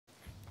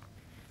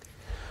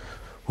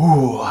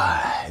Ooh,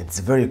 it's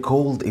very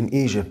cold in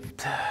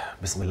Egypt.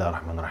 Bismillah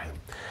ar-Rahman ar-Rahim.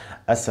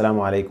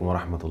 Assalamu alaikum wa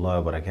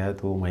rahmatullahi wa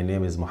barakatuh. My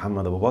name is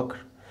Muhammad Abu Bakr.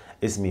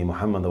 Ismi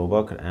Muhammad Abu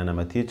Bakr and I'm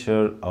a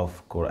teacher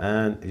of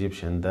Quran,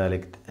 Egyptian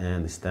dialect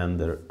and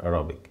Standard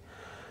Arabic.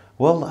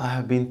 Well, I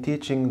have been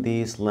teaching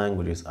these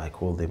languages. I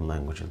call them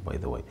languages, by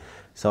the way.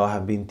 So I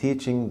have been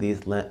teaching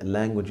these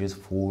languages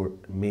for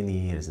many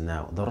years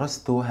now.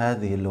 درست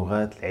هذه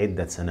اللغات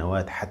لعدة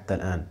سنوات حتى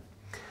الآن.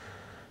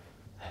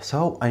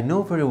 So I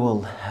know very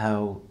well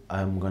how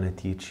I'm gonna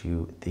teach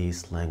you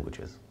these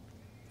languages.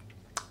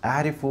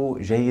 أعرف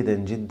جيدا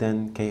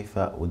جدا كيف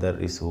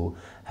أدرس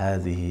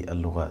هذه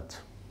اللغات.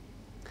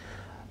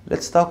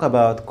 Let's talk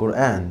about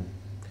Quran.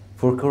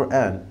 For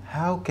Quran,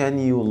 how can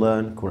you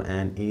learn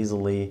Quran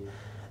easily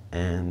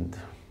and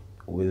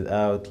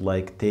without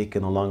like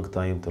taking a long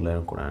time to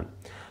learn Quran?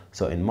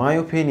 So in my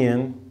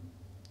opinion,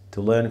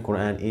 to learn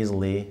Quran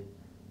easily,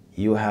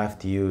 you have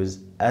to use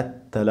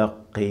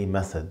التلقي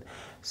method.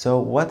 So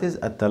what is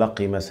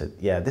التلقي method?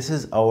 Yeah, this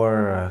is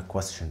our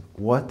question.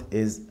 What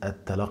is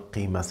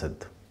التلقي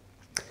method?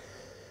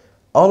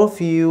 All of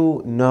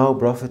you know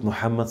Prophet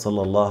Muhammad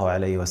sallallahu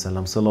alayhi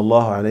wasallam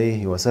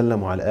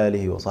wa ala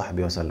alihi wa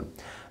sahbihi wasallam.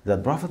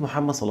 That Prophet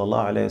Muhammad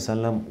sallallahu alayhi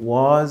wasallam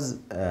was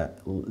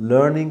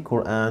learning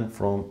Quran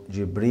from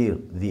Jibril,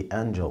 the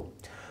angel.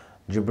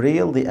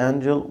 Jibril, the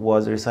angel,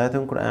 was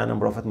reciting Quran and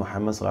Prophet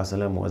Muhammad sallallahu alayhi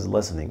wasallam was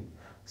listening.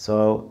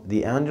 So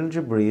the angel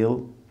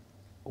Jibril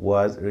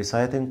was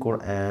reciting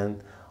Quran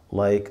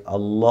like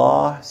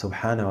Allah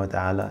subhanahu wa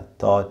ta'ala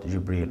taught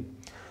Jibril.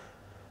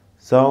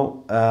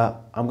 So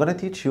I'm gonna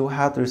teach you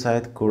how to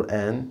recite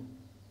Quran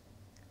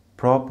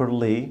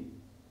properly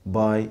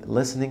by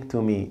listening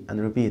to me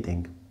and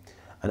repeating.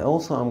 And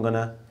also I'm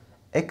gonna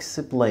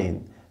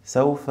explain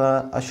سوف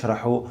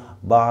أشرح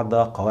بعض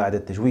قواعد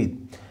التجويد.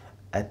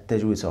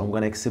 So I'm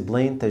gonna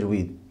explain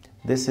tajweed.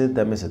 This is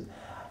the method.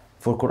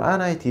 For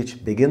Quran I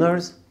teach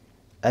beginners,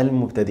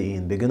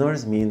 المبتدئين.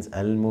 Beginners means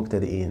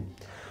المبتدئين.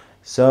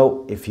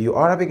 So if you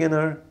are a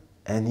beginner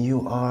and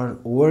you are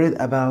worried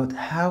about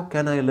how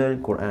can I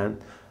learn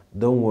Quran,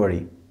 don't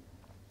worry.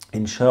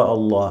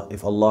 Inshallah,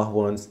 if Allah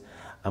wants,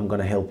 I'm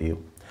gonna help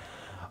you.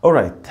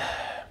 Alright.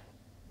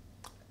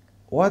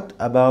 What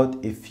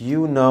about if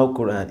you know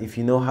Quran, if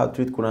you know how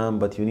to read Quran,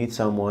 but you need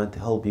someone to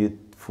help you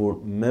for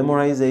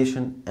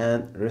memorization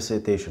and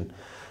recitation?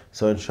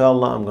 So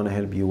inshallah, I'm gonna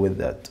help you with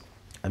that.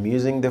 I'm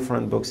using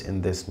different books in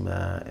this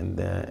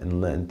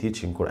in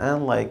teaching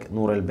Quran, like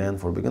Nur al-Bayan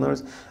for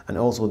beginners, and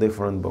also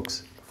different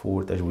books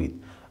for tajweed.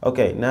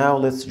 Okay, now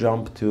let's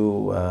jump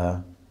to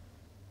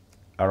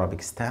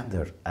Arabic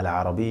standard,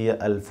 al-Arabiyya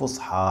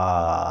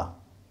al-Fusha.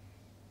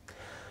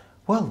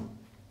 Well,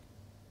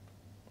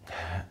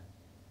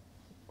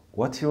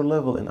 what's your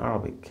level in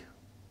Arabic?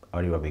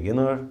 Are you a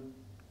beginner,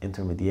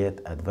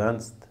 intermediate,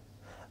 advanced?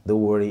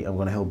 Don't worry, I'm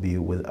gonna help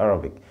you with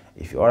Arabic.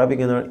 If you are a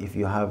beginner, if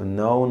you have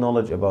no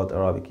knowledge about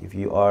Arabic, if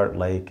you are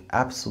like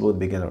absolute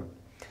beginner,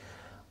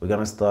 we're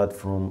gonna start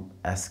from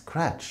a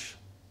scratch.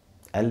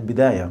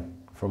 Al-Bidaya,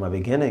 from a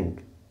beginning.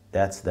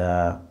 That's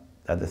the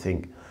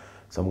thing.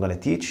 So I'm gonna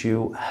teach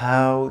you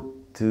how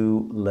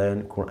to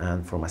learn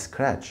Quran from a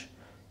scratch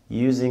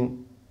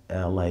using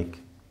like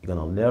you're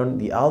gonna learn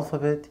the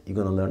alphabet, you're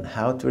gonna learn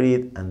how to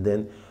read, and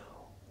then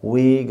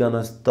we're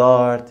gonna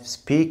start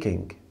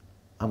speaking.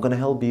 I'm gonna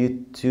help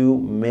you to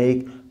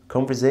make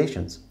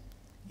conversations.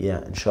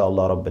 Yeah,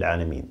 inshallah Rabbil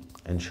Alameen.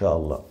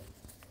 Inshallah.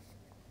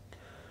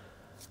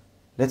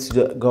 Let's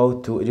go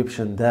to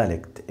Egyptian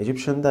dialect.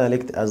 Egyptian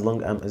dialect, as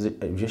long I'm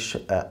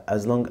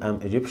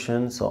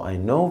Egyptian, so I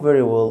know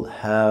very well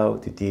how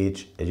to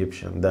teach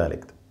Egyptian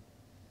dialect.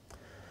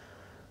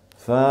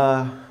 ف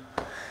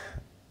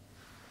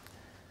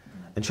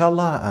إن شاء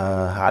الله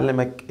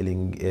هعلمك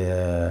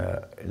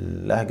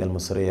اللهجة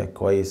المصرية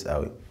كويس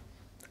أوي.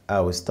 I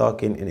was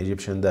talking in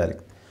Egyptian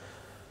dialect.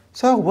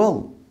 So,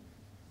 well,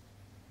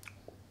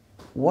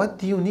 what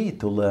do you need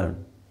to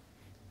learn?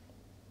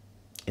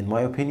 In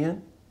my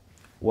opinion,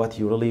 what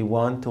you really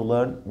want to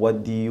learn,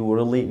 what do you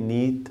really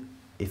need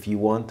if you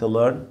want to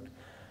learn?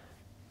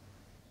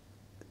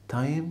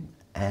 Time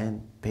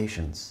and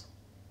patience.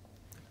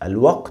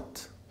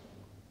 الوقت,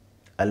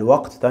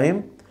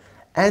 time,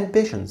 and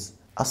patience.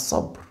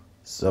 الصبر.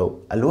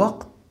 So,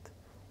 الوقت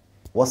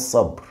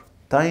والصبر,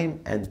 time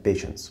and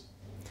patience.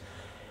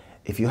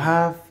 If you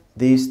have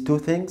these two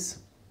things,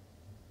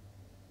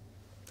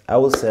 I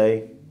will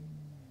say,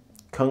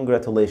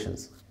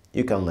 congratulations,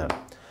 you can learn.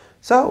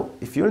 So,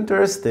 if you're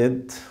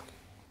interested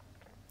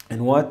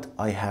in what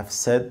I have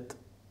said,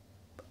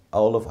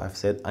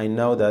 I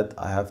know that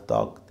I've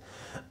talked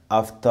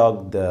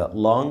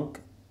long.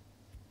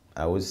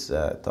 I was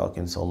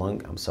talking so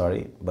long, I'm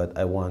sorry, but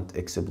I want to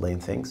explain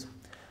things.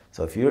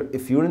 So if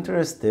you're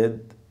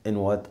interested in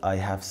what I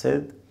have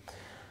said,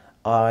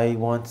 I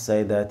want to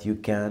say that you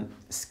can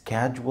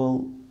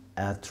schedule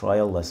a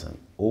trial lesson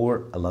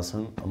or a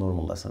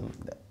normal lesson.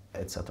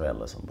 It's a trial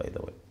lesson, by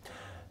the way.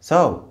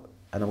 So,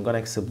 and I'm gonna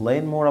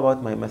explain more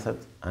about my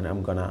method, and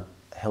I'm gonna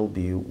help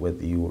you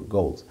with your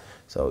goals.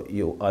 So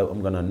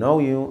I'm gonna know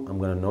you, I'm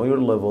gonna know your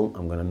level,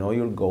 I'm gonna know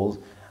your goals.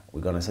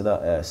 We're gonna set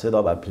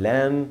up a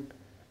plan,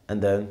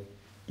 and then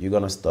you're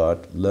gonna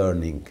start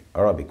learning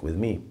Arabic with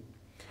me.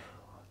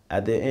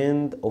 At the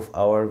end of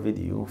our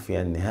video,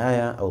 في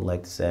النهاية, I would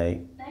like to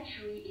say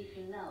battery is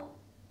low.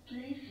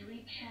 Please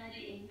recharge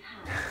in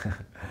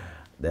time.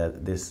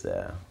 that this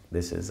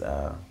is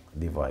a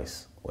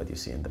device, what you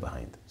see in the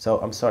behind. So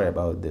I'm sorry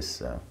about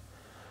this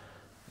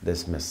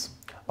this mess.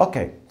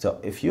 Okay, so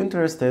if you're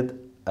interested,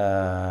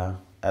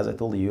 as I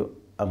told you,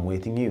 I'm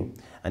waiting you.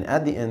 And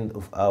at the end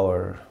of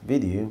our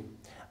video,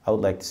 I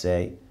would like to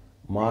say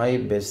my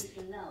best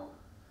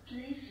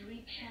Please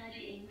recharge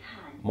in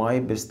time. my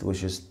best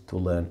wishes to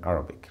learn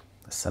Arabic.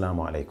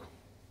 Assalamu alaikum.